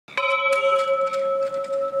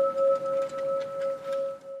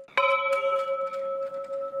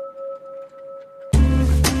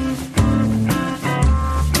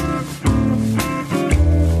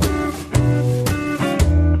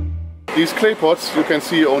clay pots you can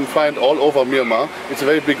see and find all over Myanmar. It's a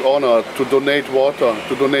very big honor to donate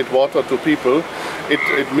water to people.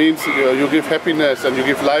 It means you give happiness and you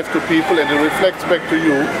give life to people, and it reflects back to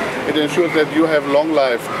you. It ensures that you have long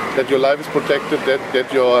life, that your life is protected,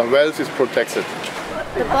 that your wealth is protected.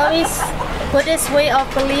 The Buddhist way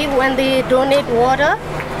of belief, when they donate water,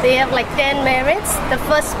 they have like 10 merits. The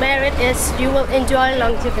first merit is you will enjoy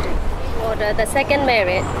longevity. The second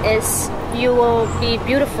merit is you will be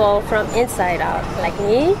beautiful from inside out, like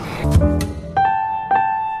me.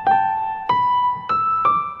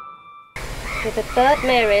 The third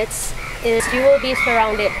merit is you will be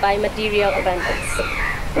surrounded by material abundance.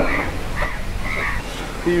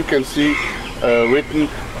 Here you can see written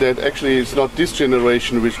that actually it's not this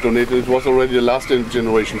generation which donated, it was already the last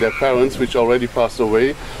generation, their parents which already passed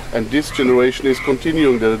away, and this generation is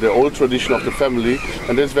continuing the old tradition of the family,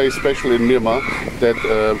 and that's very special in Myanmar, that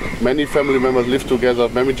many family members live together,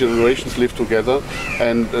 many generations live together,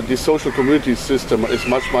 and this social community system is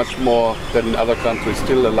much more than in other countries,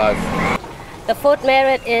 still alive. The fourth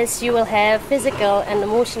merit is you will have physical and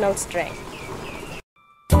emotional strength.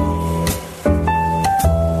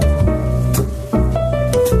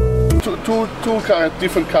 Two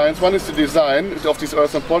different kinds. One is the design of this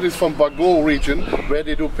earthen pot. It's from Bago region, where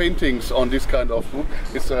they do paintings on this kind of wood.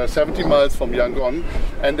 It's 70 miles from Yangon.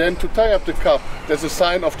 And then to tie up the cup, there's a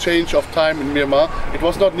sign of change of time in Myanmar. It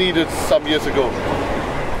was not needed some years ago.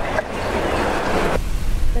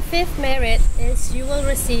 The fifth merit is you will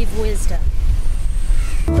receive wisdom.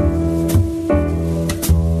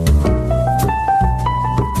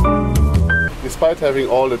 Despite having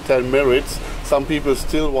all the 10 merits, some people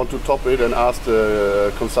still want to top it and ask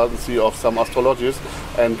the consultancy of some astrologists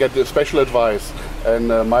and get the special advice, and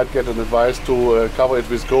might get an advice to cover it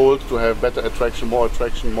with gold to have better attraction, more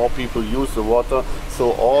people use the water,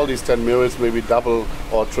 so all these 10 merits maybe double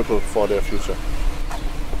or triple for their future.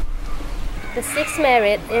 The sixth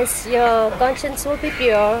merit is your conscience will be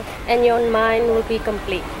pure and your mind will be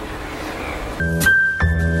complete.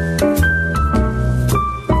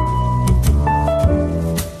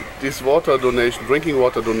 This water donation, drinking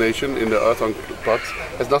water donation in the earthen pots,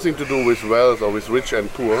 has nothing to do with wealth or with rich and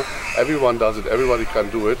poor. Everyone does it, everybody can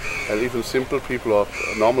do it, and even simple people or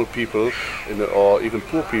normal people or even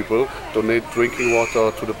poor people donate drinking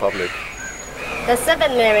water to the public. The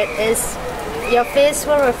seventh merit is your face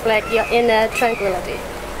will reflect your inner tranquility.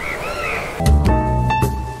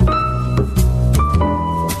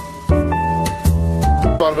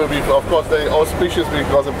 One will be, of course, very auspicious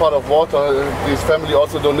because a pot of water, this family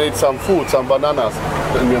also donates some food, some bananas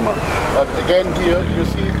in Myanmar. But again here you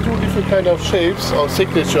see two different kind of shapes or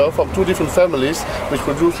signature from two different families which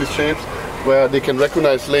produce these shapes, where they can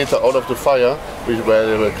recognize later out of the fire,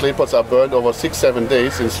 where the clay pots are burned over 6-7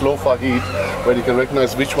 days in slow fire heat, where they can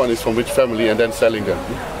recognize which one is from which family and then selling them.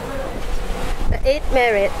 The eighth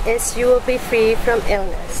merit is you will be free from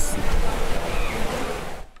illness.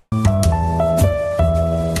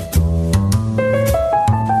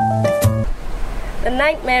 The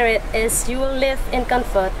ninth merit is you will live in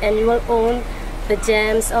comfort and you will own the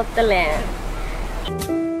gems of the land.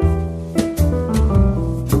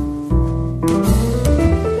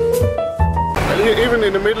 Even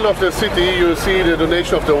in the middle of the city you see the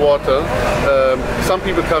donation of the water. Some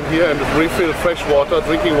people come here and refill fresh water,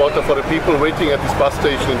 drinking water for the people waiting at this bus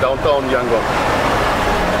station in downtown Yangon.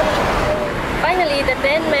 Finally, the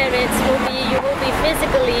 10 merits will be you will be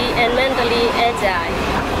physically and mentally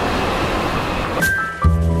agile.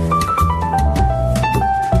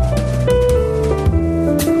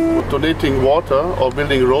 Donating water or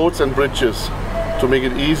building roads and bridges to make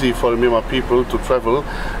it easy for the Myanmar people to travel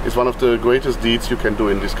is one of the greatest deeds you can do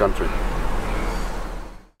in this country.